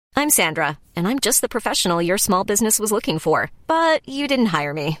I'm Sandra, and I'm just the professional your small business was looking for. But you didn't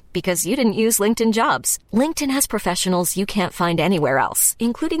hire me because you didn't use LinkedIn Jobs. LinkedIn has professionals you can't find anywhere else,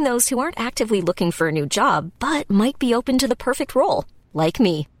 including those who aren't actively looking for a new job, but might be open to the perfect role, like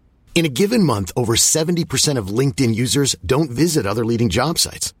me. In a given month, over 70% of LinkedIn users don't visit other leading job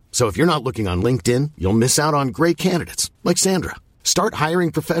sites. So if you're not looking on LinkedIn, you'll miss out on great candidates like Sandra. Start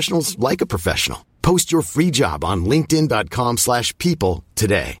hiring professionals like a professional. Post your free job on linkedin.com/people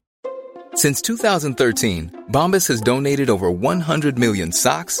today. Since 2013, Bombas has donated over 100 million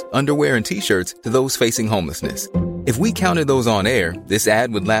socks, underwear, and T-shirts to those facing homelessness. If we counted those on air, this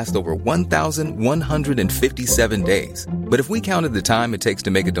ad would last over 1,157 days. But if we counted the time it takes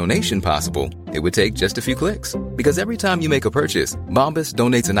to make a donation possible, it would take just a few clicks. Because every time you make a purchase, Bombas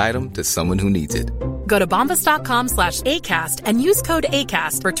donates an item to someone who needs it. Go to bombas.com/ACAST and use code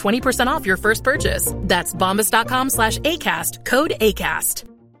ACAST for 20% off your first purchase. That's bombas.com/ACAST, code ACAST.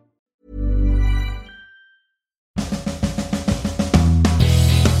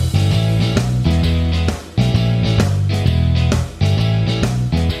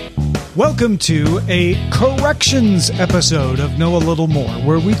 Welcome to a corrections episode of Know a Little More,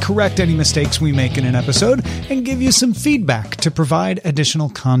 where we correct any mistakes we make in an episode and give you some feedback to provide additional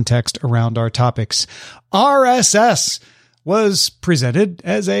context around our topics. RSS was presented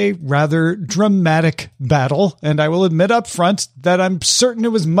as a rather dramatic battle, and I will admit up front that I'm certain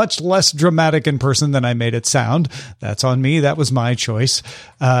it was much less dramatic in person than I made it sound. That's on me. That was my choice.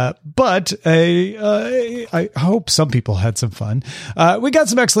 But I hope some people had some fun. We got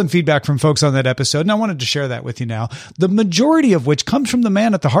some excellent feedback from folks on that episode, and I wanted to share that with you now, the majority of which comes from the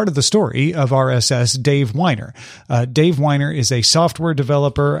man at the heart of the story of RSS, Dave Weiner. Dave Weiner is a software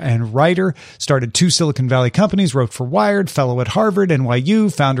developer and writer, started 2 Silicon Valley companies, wrote for Wired, fellow at Harvard, NYU,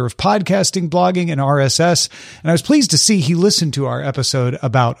 founder of podcasting, blogging, and RSS. And I was pleased to see he listened to our episode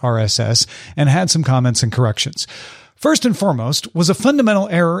about RSS and had some comments and corrections. First and foremost was a fundamental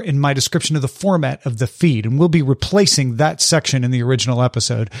error in my description of the format of the feed, and we'll be replacing that section in the original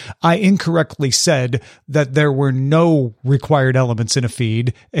episode. I incorrectly said that there were no required elements in a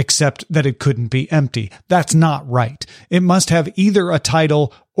feed except that it couldn't be empty. That's not right. It must have either a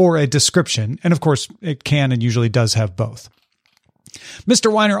title or a description, and of course, it can and usually does have both.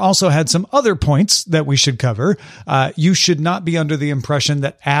 Mr. Weiner also had some other points that we should cover. You should not be under the impression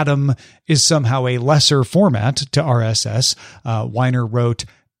that Atom is somehow a lesser format to RSS. Weiner wrote,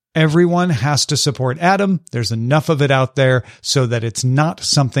 "Everyone has to support Atom. There's enough of it out there so that it's not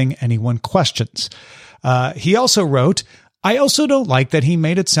something anyone questions." He also wrote, "I also don't like that he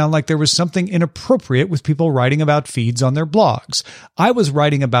made it sound like there was something inappropriate with people writing about feeds on their blogs. I was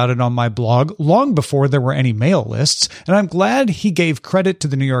writing about it on my blog long before there were any mail lists, and I'm glad he gave credit to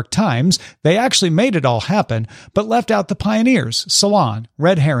the New York Times. They actually made it all happen, but left out the pioneers, Salon,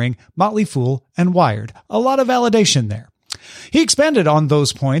 Red Herring, Motley Fool, and Wired. A lot of validation there." He expanded on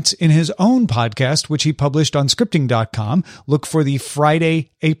those points in his own podcast, which he published on scripting.com. Look for the Friday,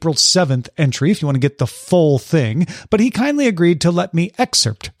 April 7th entry if you want to get the full thing. But he kindly agreed to let me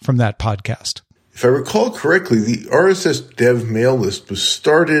excerpt from that podcast. If I recall correctly, the RSS dev mail list was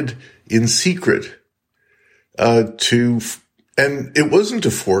started in secret and it wasn't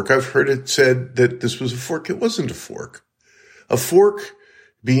a fork. I've heard it said that this was a fork. It wasn't a fork. A fork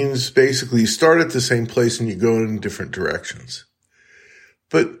means basically you start at the same place and you go in different directions.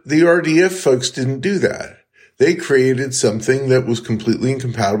 But the RDF folks didn't do that. They created something that was completely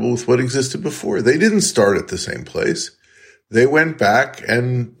incompatible with what existed before. They didn't start at the same place. They went back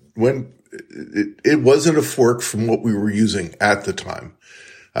and it wasn't a fork from what we were using at the time.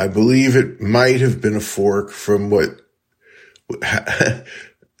 I believe it might have been a fork from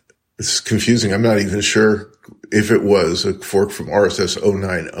it's confusing. I'm not even sure if it was a fork from RSS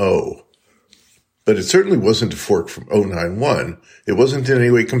 090, but it certainly wasn't a fork from 091. It wasn't in any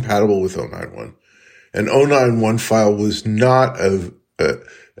way compatible with 091. An 091 file was not a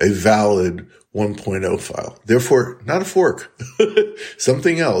valid 1.0 file. Therefore, not a fork.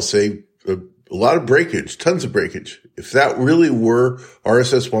 Something else, a lot of breakage, tons of breakage. If that really were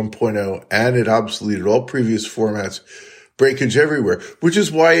RSS 1.0 and it obsoleted all previous formats, breakage everywhere, which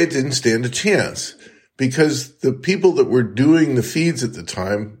is why it didn't stand a chance. Because the people that were doing the feeds at the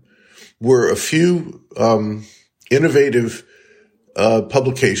time were a few innovative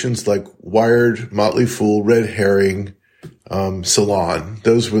publications like Wired, Motley Fool, Red Herring, Salon.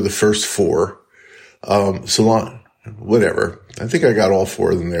 Those were the first 4. Salon, whatever. I think I got all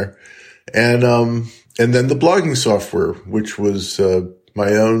 4 of them there. And then the blogging software, which was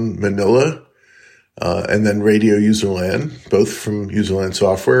my own Manila, and then Radio Userland, both from Userland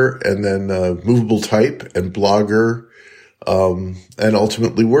Software, and then Movable Type and Blogger, and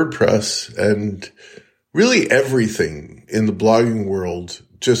ultimately WordPress, and really everything in the blogging world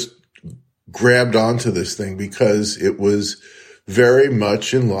just grabbed onto this thing because it was very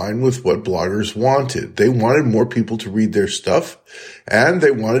much in line with what bloggers wanted. They wanted more people to read their stuff, and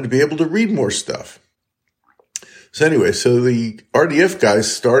they wanted to be able to read more stuff. So anyway, so the RDF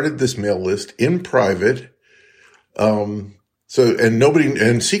guys started this mail list in private, and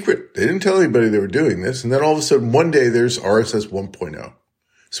secret. They didn't tell anybody they were doing this. And then all of a sudden, one day there's RSS 1.0.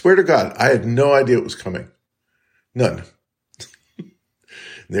 Swear to God, I had no idea it was coming. None.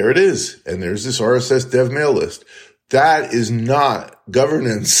 There it is. And there's this RSS dev mail list. That is not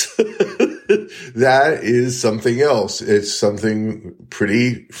governance. That is something else. It's something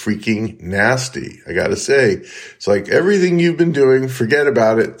pretty freaking nasty, I gotta say. It's like everything you've been doing, forget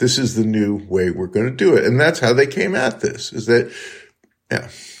about it. This is the new way we're going to do it. And that's how they came at this, is that, yeah.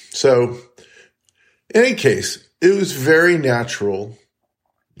 So, in any case, it was very natural.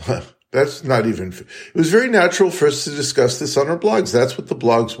 It was very natural for us to discuss this on our blogs. That's what the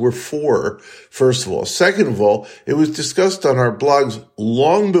blogs were for, first of all. Second of all, it was discussed on our blogs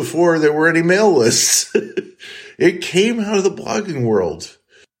long before there were any mail lists. It came out of the blogging world.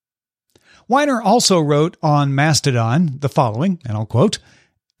 Weiner also wrote on Mastodon the following, and I'll quote,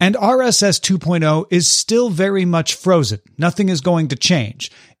 "And RSS 2.0 is still very much frozen. Nothing is going to change.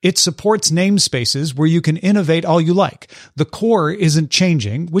 It supports namespaces where you can innovate all you like. The core isn't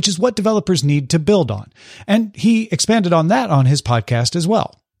changing, which is what developers need to build on." And he expanded on that on his podcast as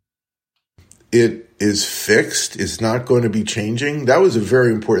well. It is fixed. It's not going to be changing. That was a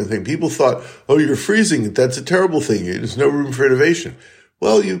very important thing. People thought, oh, you're freezing it. That's a terrible thing. There's no room for innovation.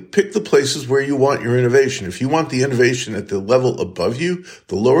 Well, you pick the places where you want your innovation. If you want the innovation at the level above you,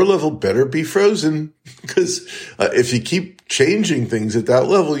 the lower level better be frozen, because if you keep changing things at that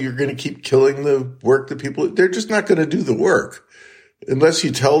level, you're going to keep killing the work that they're just not going to do the work. Unless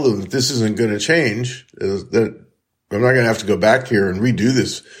you tell them that this isn't going to change, that I'm not going to have to go back here and redo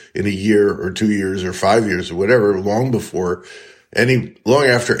this in a year or 2 years or 5 years or whatever, long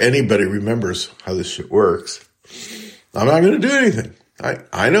after anybody remembers how this shit works. I'm not going to do anything.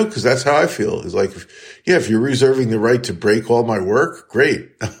 I know, because that's how I feel. It's like, if you're reserving the right to break all my work, great.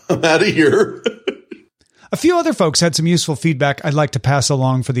 I'm out of here. A few other folks had some useful feedback I'd like to pass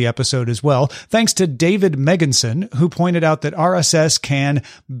along for the episode as well. Thanks to David Meganson, who pointed out that RSS can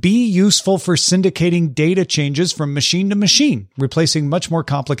be useful for syndicating data changes from machine to machine, replacing much more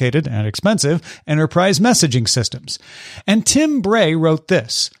complicated and expensive enterprise messaging systems. And Tim Bray wrote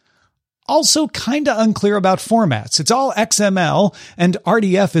this: "Also kinda unclear about formats. It's all XML, and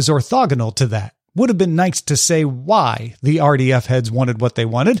RDF is orthogonal to that. Would have been nice to say why the RDF heads wanted what they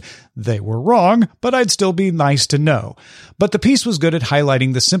wanted. They were wrong, but I'd still be nice to know. But the piece was good at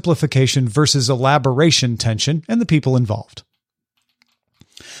highlighting the simplification versus elaboration tension and the people involved."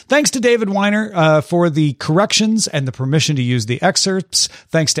 Thanks to David Weiner for the corrections and the permission to use the excerpts.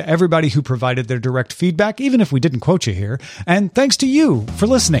 Thanks to everybody who provided their direct feedback, even if we didn't quote you here. And thanks to you for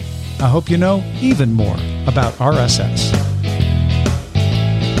listening. I hope you know even more about RSS.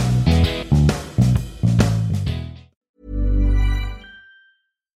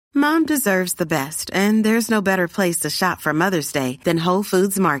 Mom deserves the best, and there's no better place to shop for Mother's Day than Whole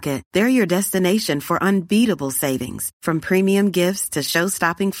Foods Market. They're your destination for unbeatable savings, from premium gifts to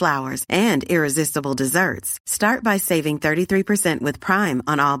show-stopping flowers and irresistible desserts. Start by saving 33% with Prime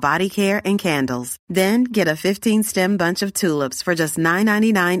on all body care and candles. Then get a 15-stem bunch of tulips for just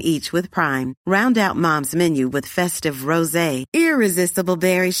 $9.99 each with Prime. Round out Mom's menu with festive rosé, irresistible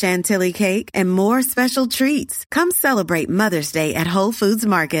berry chantilly cake, and more special treats. Come celebrate Mother's Day at Whole Foods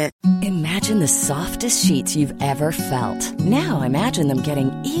Market. Imagine the softest sheets you've ever felt. Now imagine them getting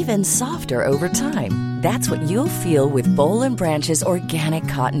even softer over time. That's what you'll feel with Boll & Branch's organic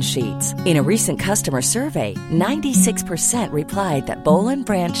cotton sheets. In a recent customer survey, 96% replied that Boll &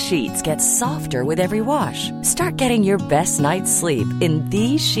 Branch sheets get softer with every wash. Start getting your best night's sleep in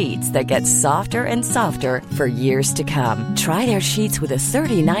these sheets that get softer and softer for years to come. Try their sheets with a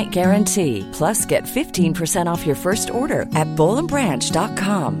 30-night guarantee. Plus, get 15% off your first order at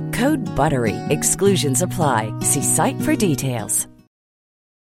bollandbranch.com. Code BUTTERY. Exclusions apply. See site for details.